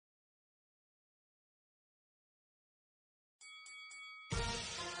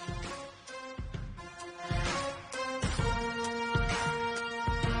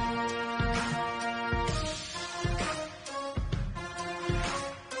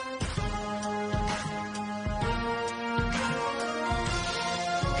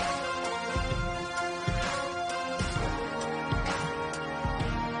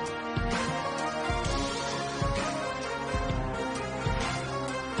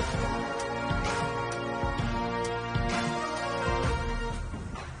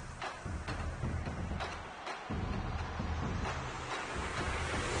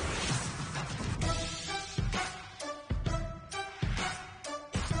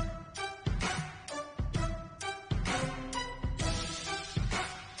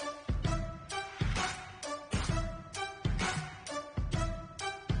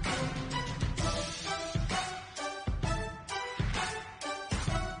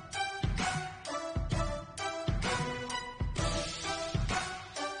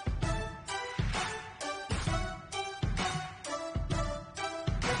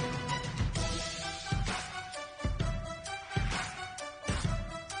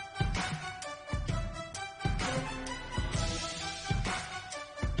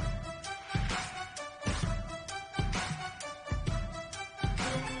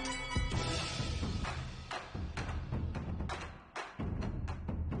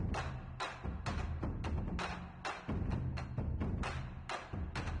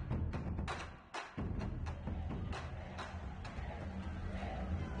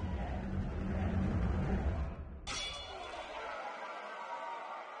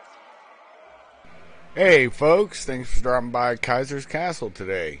Hey folks, thanks for dropping by Kaisers Kastle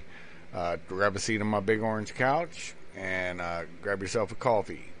today. Grab a seat on my big orange couch and grab yourself a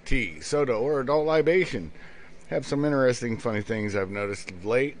coffee, tea, soda, or adult libation. Have some interesting, funny things I've noticed of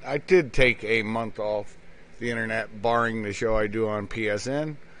late. I did take a month off the internet, barring the show I do on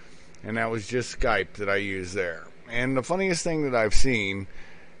PSN, and that was just Skype that I use there. And the funniest thing that I've seen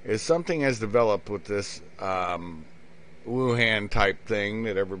is something has developed with this Wuhan type thing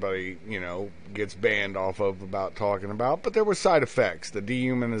that everybody, gets banned off of about talking about. But there were side effects. The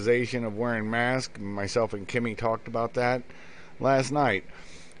dehumanization of wearing masks. Myself and Kimmy talked about that last night.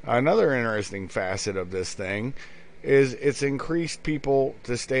 Another interesting facet of this thing is it's increased people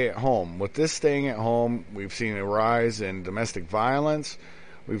to stay at home. With this staying at home, we've seen a rise in domestic violence.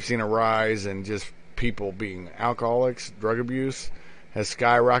 We've seen a rise in just people being alcoholics. Drug abuse has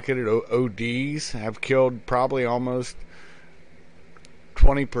skyrocketed. ODs have killed probably almost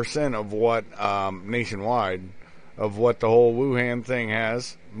 20% of what nationwide of what the whole Wuhan thing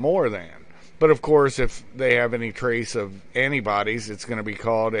has, more than. But of course, if they have any trace of antibodies, it's going to be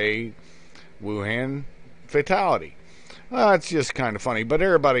called a Wuhan fatality. It's just kind of funny, but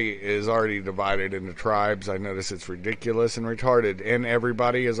everybody is already divided into tribes. I notice it's ridiculous and retarded, and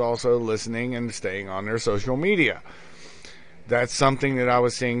everybody is also listening and staying on their social media. That's something that I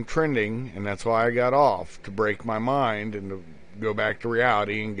was seeing trending, and that's why I got off, to break my mind and to go back to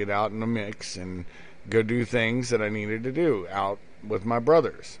reality and get out in the mix and go do things that I needed to do out with my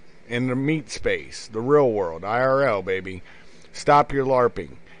brothers in the meat space, the real world, IRL, baby. Stop your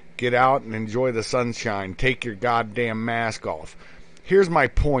LARPing. Get out and enjoy the sunshine. Take your goddamn mask off. Here's my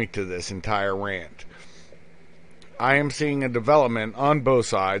point to this entire rant. I am seeing a development on both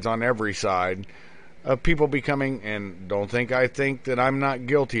sides, on every side, of people becoming, and don't think I think that I'm not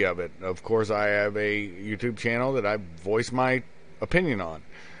guilty of it. Of course, I have a YouTube channel that I voice my opinion on.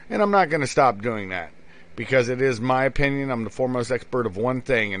 And I'm not going to stop doing that because it is my opinion. I'm the foremost expert of one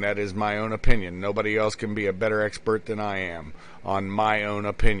thing, and that is my own opinion. Nobody else can be a better expert than I am on my own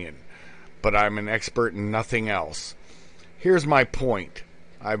opinion. But I'm an expert in nothing else. Here's my point.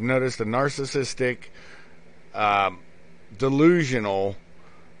 I've noticed a narcissistic, delusional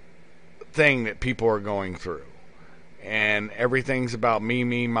thing that people are going through, and everything's about me,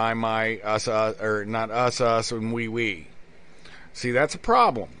 my, us, or not us, and we. See, that's a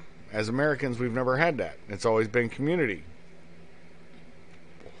problem. As Americans, we've never had that. It's always been community.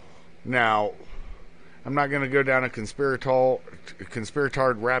 Now, I'm not going to go down a conspiratard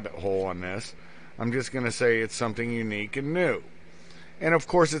rabbit hole on this. I'm just going to say it's something unique and new. And of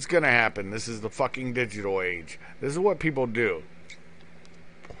course it's going to happen. This is the fucking digital age. This is what people do.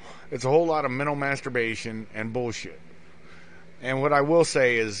 It's a whole lot of mental masturbation and bullshit. And what I will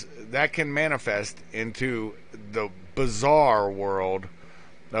say is that can manifest into the bizarre world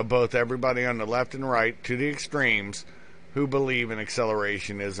of both everybody on the left and right to the extremes who believe in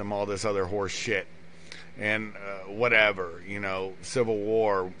accelerationism, all this other horse shit, and whatever, Civil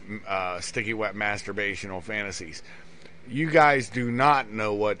War, sticky wet masturbational fantasies. You guys do not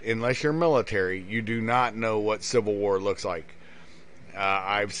know what, unless you're military, you do not know what Civil War looks like.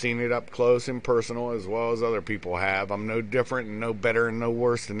 I've seen it up close and personal as well as other people have. I'm no different and no better and no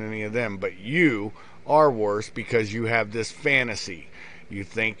worse than any of them. But you are worse because you have this fantasy. You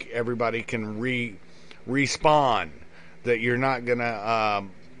think everybody can respawn, that you're not going to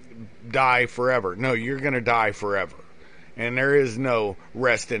die forever. No, you're going to die forever. And there is no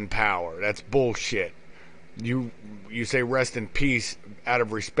rest in power. That's bullshit. You say rest in peace out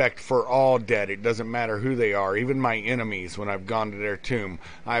of respect for all dead. It doesn't matter who they are. Even my enemies, when I've gone to their tomb,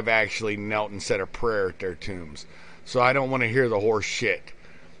 I've actually knelt and said a prayer at their tombs. So I don't want to hear the horse shit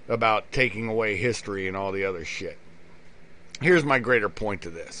about taking away history and all the other shit. Here's my greater point to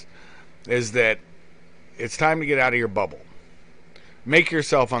this, is that it's time to get out of your bubble. Make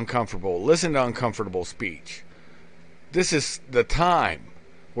yourself uncomfortable. Listen to uncomfortable speech. This is the time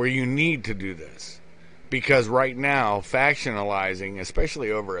where you need to do this. Because right now, factionalizing,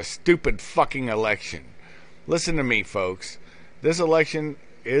 especially over a stupid fucking election. Listen to me, folks. This election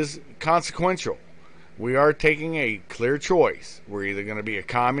is consequential. We are taking a clear choice. We're either going to be a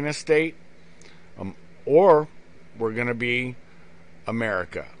communist state or we're going to be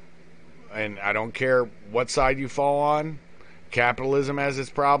America. And I don't care what side you fall on. Capitalism has its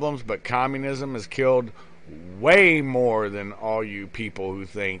problems, but communism has killed way more than all you people who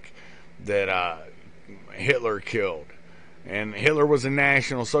think that Hitler killed. And Hitler was a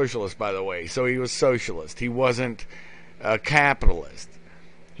National Socialist, by the way, so he was socialist. He wasn't a capitalist.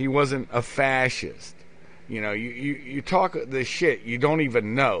 He wasn't a fascist. You talk this shit you don't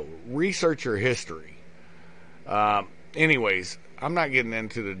even know. Research your history. Anyways, I'm not getting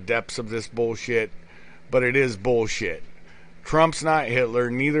into the depths of this bullshit. but it is bullshit. Trump's not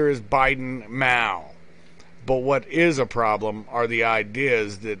Hitler, neither is Biden Mao. But what is a problem are the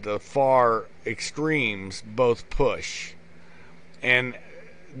ideas that the far extremes both push. And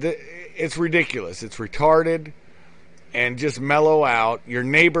it's ridiculous. It's retarded. And just mellow out. Your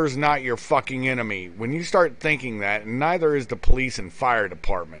neighbor's not your fucking enemy. When you start thinking that, and neither is the police and fire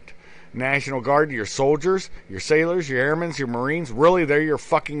department. National Guard, your soldiers, your sailors, your airmen, your Marines, really, they're your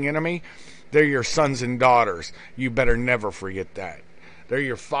fucking enemy? They're your sons and daughters. You better never forget that. They're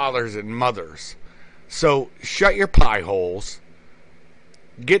your fathers and mothers. So shut your pie holes.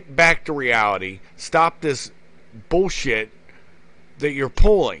 Get back to reality. Stop this bullshit that you're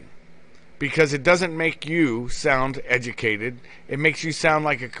pulling. Because it doesn't make you sound educated. It makes you sound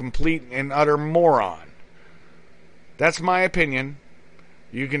like a complete and utter moron. That's my opinion.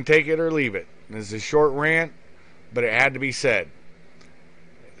 You can take it or leave it. This is a short rant, but it had to be said.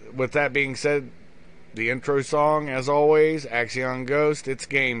 With that being said, the intro song, as always, Axion Ghost, it's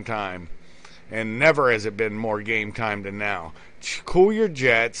game time. And never has it been more game time than now. Cool your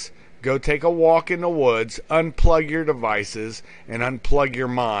jets, go take a walk in the woods, unplug your devices, and unplug your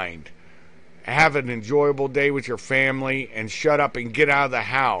mind. Have an enjoyable day with your family, and shut up and get out of the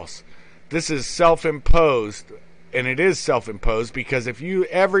house. This is self-imposed, and it is self-imposed because if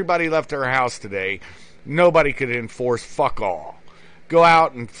everybody left their house today, nobody could enforce fuck all. Go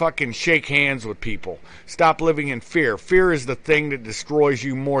out and fucking shake hands with people. Stop living in fear. Fear is the thing that destroys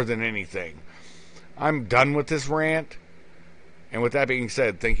you more than anything. I'm done with this rant. And with that being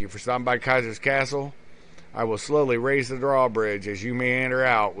said, thank you for stopping by Kaisers Kastle. I will slowly raise the drawbridge as you meander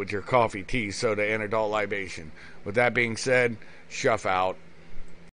out with your coffee, tea, soda, and adult libation. With that being said, shuff out.